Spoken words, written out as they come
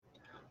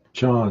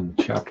John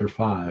chapter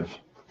 5.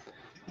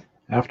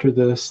 After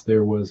this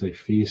there was a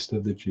feast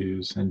of the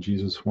Jews, and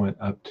Jesus went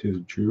up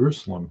to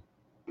Jerusalem.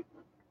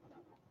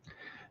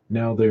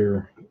 Now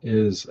there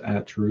is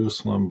at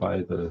Jerusalem by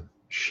the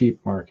sheep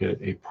market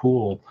a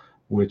pool,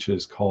 which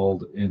is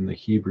called in the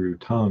Hebrew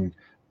tongue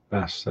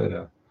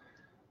Bethesda,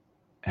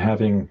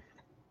 having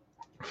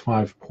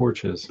 5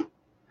 porches.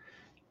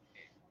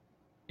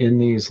 In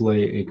these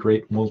lay a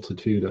great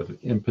multitude of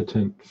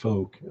impotent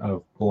folk,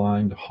 of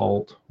blind,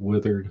 halt,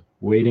 withered,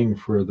 waiting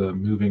for the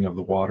moving of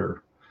the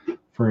water.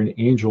 For an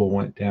angel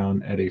went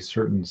down at a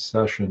certain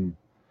session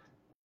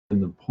in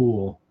the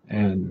pool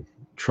and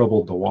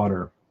troubled the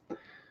water.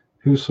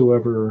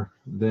 Whosoever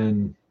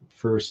then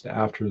first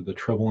after the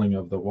troubling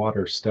of the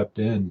water stepped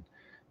in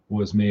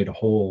was made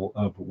whole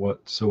of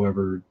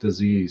whatsoever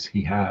disease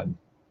he had.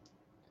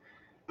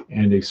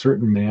 And a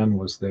certain man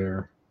was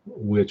there,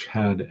 which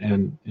had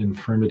an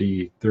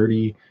infirmity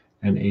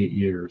 38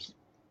 years.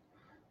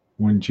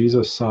 When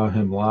Jesus saw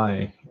him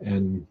lie,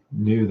 and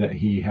knew that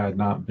he had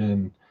not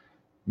been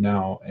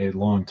now a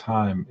long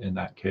time in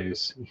that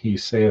case, he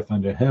saith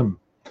unto him,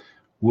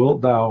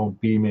 Wilt thou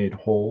be made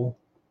whole?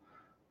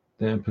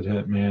 The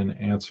impotent man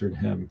answered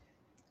him,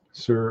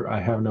 Sir, I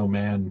have no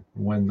man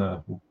when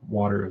the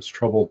water is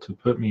troubled to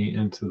put me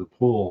into the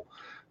pool,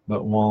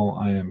 but while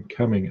I am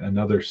coming,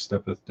 another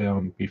steppeth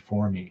down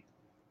before me.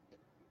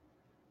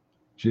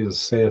 Jesus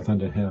saith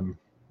unto him,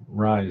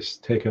 Rise,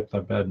 take up thy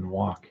bed and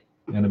walk.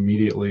 And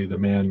immediately the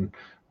man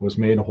was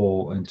made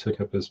whole, and took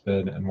up his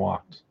bed and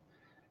walked.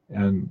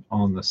 And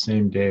on the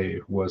same day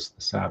was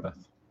the Sabbath.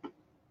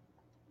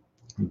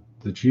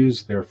 The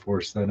Jews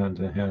therefore said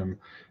unto him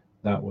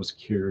that was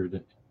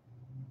cured,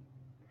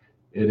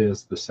 It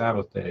is the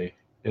Sabbath day,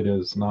 it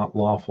is not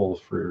lawful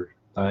for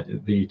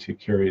thee to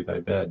carry thy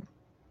bed.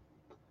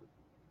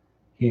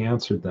 He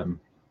answered them,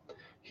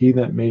 He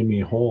that made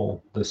me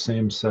whole, the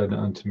same said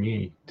unto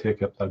me,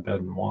 Take up thy bed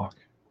and walk.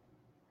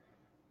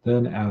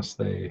 Then asked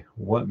they,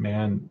 What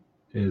man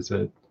is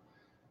it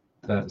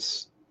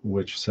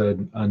which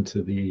said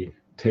unto thee,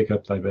 Take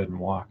up thy bed and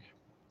walk?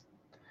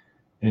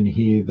 And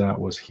he that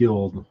was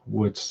healed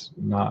wist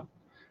not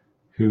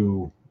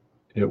who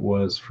it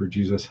was, for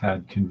Jesus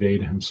had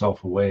conveyed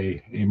himself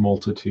away, a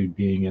multitude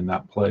being in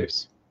that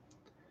place.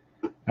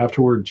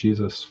 Afterward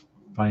Jesus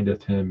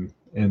findeth him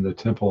in the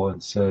temple,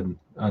 and said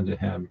unto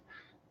him,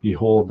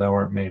 Behold, thou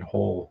art made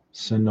whole,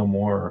 sin no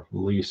more,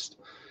 lest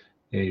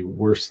a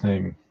worse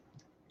thing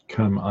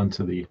come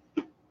unto thee.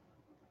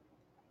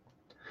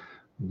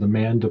 The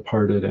man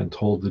departed and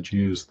told the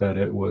Jews that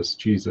it was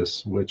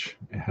Jesus which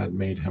had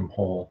made him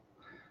whole.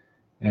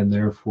 And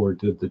therefore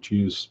did the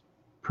Jews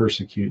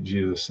persecute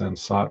Jesus, and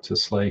sought to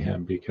slay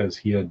him, because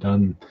he had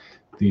done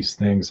these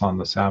things on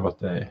the Sabbath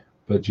day.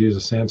 But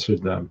Jesus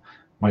answered them,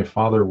 My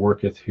Father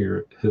worketh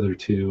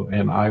hitherto,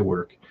 and I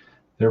work.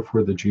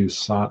 Therefore the Jews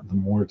sought the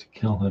more to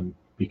kill him,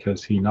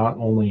 because he not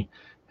only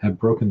had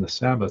broken the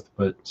Sabbath,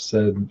 but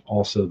said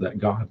also that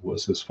God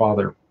was his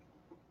Father,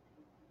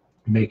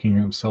 making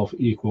himself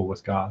equal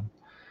with God.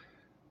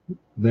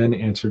 Then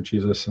answered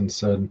Jesus and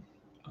said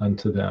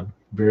unto them,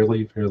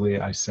 Verily, verily,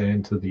 I say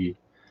unto thee,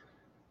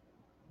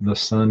 the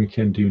Son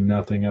can do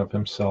nothing of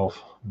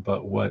himself,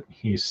 but what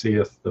he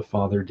seeth the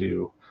Father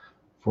do.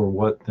 For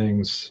what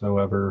things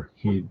soever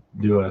he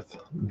doeth,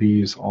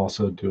 these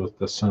also doeth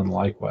the Son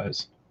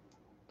likewise.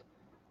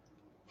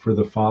 For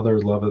the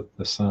Father loveth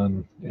the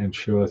Son, and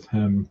sheweth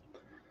him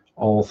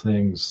all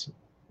things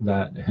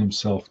that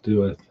himself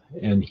doeth,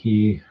 and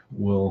he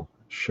will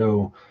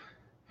show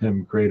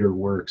him greater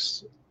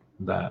works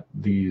than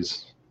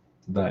these,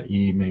 that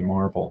ye may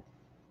marvel.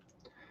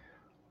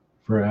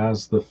 For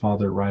as the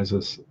Father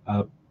riseth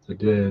up the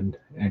dead,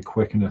 and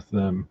quickeneth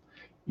them,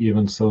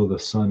 even so the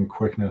Son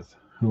quickeneth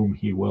whom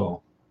he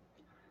will.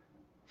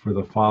 For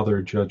the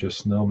Father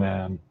judgeth no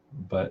man,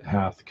 but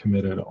hath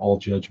committed all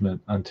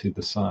judgment unto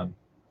the Son,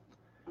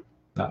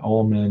 that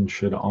all men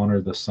should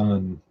honor the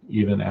Son,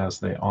 even as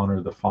they honor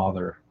the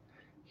Father.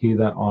 He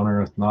that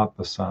honoreth not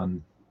the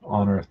Son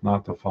honoreth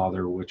not the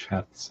Father which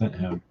hath sent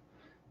him.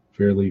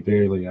 Verily,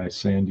 verily, I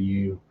say unto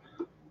you,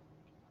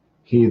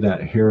 he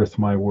that heareth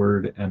my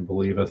word, and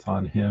believeth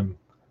on him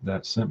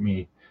that sent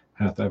me,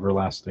 hath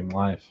everlasting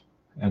life,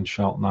 and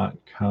shall not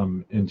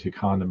come into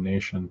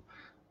condemnation,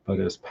 but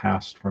is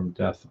passed from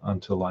death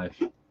unto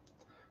life.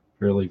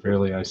 Verily,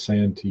 verily, I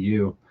say unto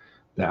you,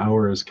 the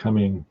hour is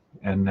coming,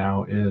 and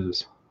now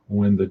is,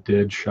 when the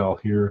dead shall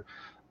hear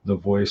the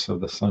voice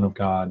of the Son of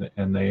God,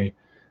 and they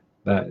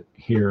that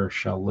hear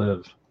shall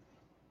live.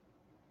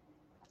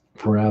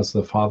 For as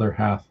the Father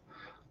hath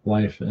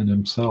life in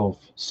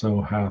himself, so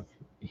hath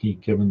he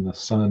given the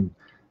Son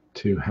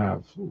to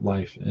have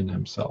life in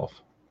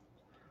himself,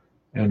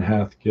 and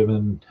hath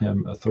given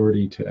him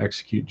authority to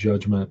execute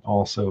judgment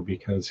also,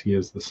 because he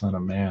is the Son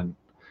of Man.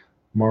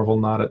 Marvel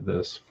not at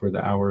this, for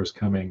the hour is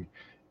coming,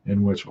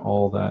 in which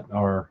all that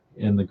are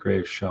in the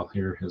grave shall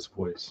hear his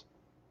voice,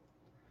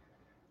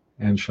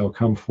 and shall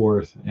come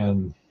forth,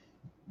 and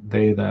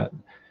they that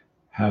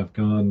have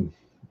done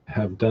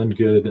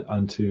good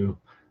unto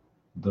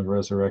the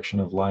resurrection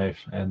of life,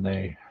 and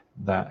they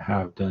that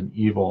have done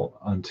evil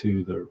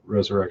unto the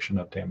resurrection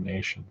of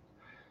damnation.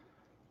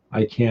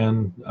 I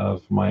can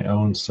of my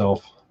own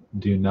self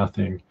do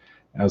nothing.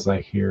 As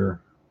I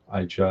hear,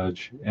 I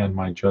judge, and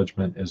my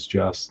judgment is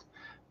just,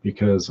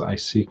 because I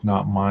seek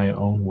not my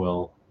own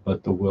will,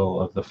 but the will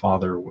of the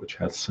Father which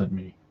hath sent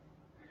me.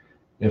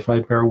 If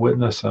I bear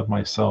witness of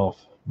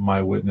myself,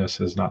 my witness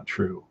is not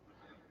true.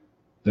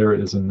 There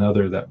is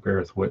another that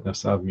beareth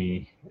witness of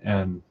me,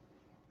 and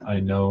I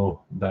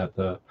know that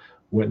the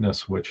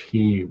witness which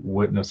he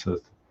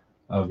witnesseth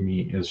of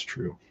me is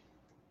true.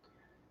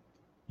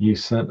 Ye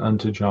sent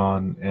unto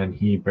John, and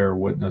he bare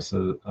witness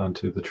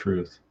unto the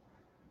truth.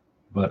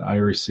 But I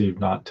receive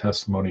not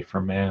testimony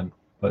from man,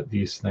 but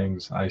these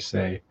things I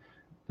say,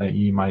 that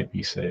ye might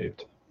be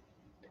saved.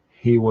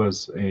 He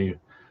was a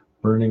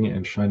burning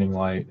and shining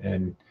light,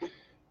 and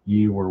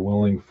ye were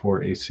willing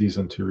for a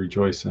season to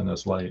rejoice in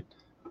his light.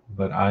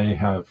 But I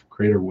have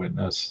greater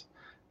witness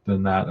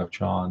than that of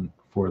John,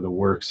 for the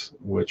works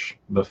which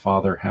the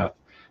Father hath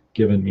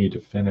given me to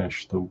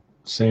finish, the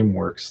same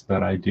works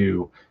that I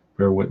do,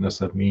 bear witness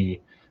of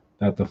me,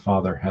 that the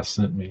Father hath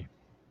sent me.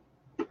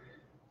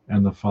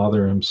 And the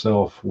Father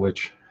himself,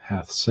 which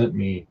hath sent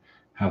me,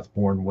 hath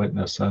borne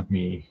witness of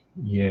me.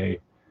 Yea,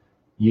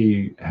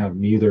 ye have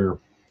neither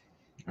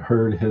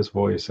heard his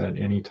voice at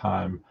any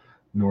time,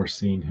 nor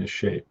seen his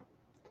shape.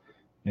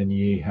 And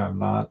ye have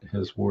not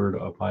his word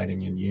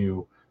abiding in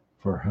you,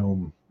 for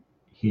whom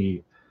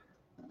he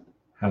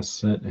has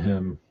sent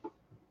him,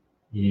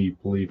 ye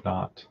believe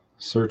not.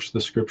 Search the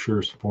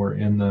scriptures, for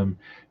in them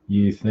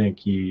ye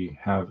think ye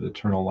have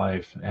eternal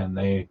life, and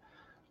they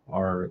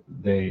are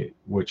they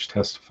which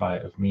testify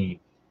of me.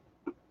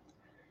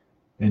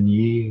 And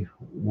ye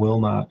will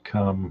not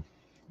come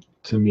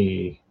to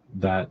me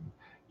that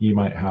ye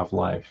might have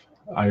life.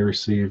 I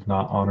receive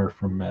not honor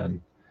from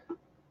men,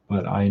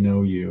 but I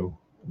know you,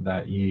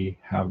 that ye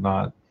have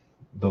not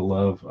the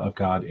love of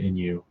God in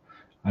you.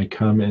 I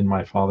come in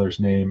my Father's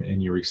name,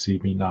 and ye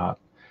receive me not.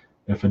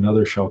 If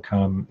another shall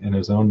come in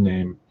his own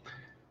name,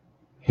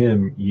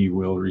 him ye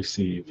will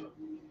receive.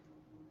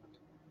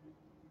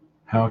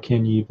 How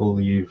can ye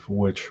believe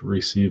which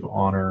receive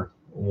honor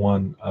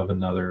one of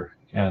another,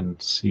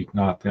 and seek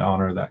not the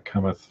honor that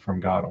cometh from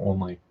God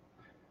only?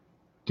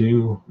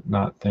 Do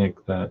not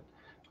think that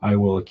I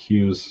will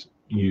accuse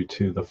you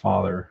to the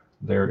Father.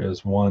 There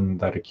is one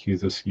that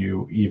accuseth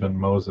you, even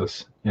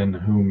Moses, in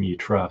whom ye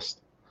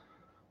trust.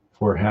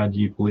 For had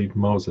ye believed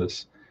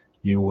Moses,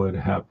 ye would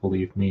have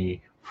believed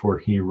me, for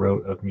he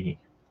wrote of me.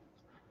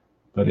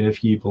 But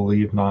if ye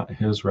believe not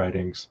his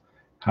writings,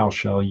 how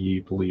shall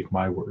ye believe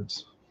my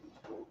words?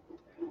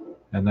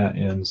 And that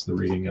ends the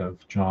reading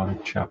of John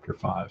chapter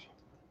 5.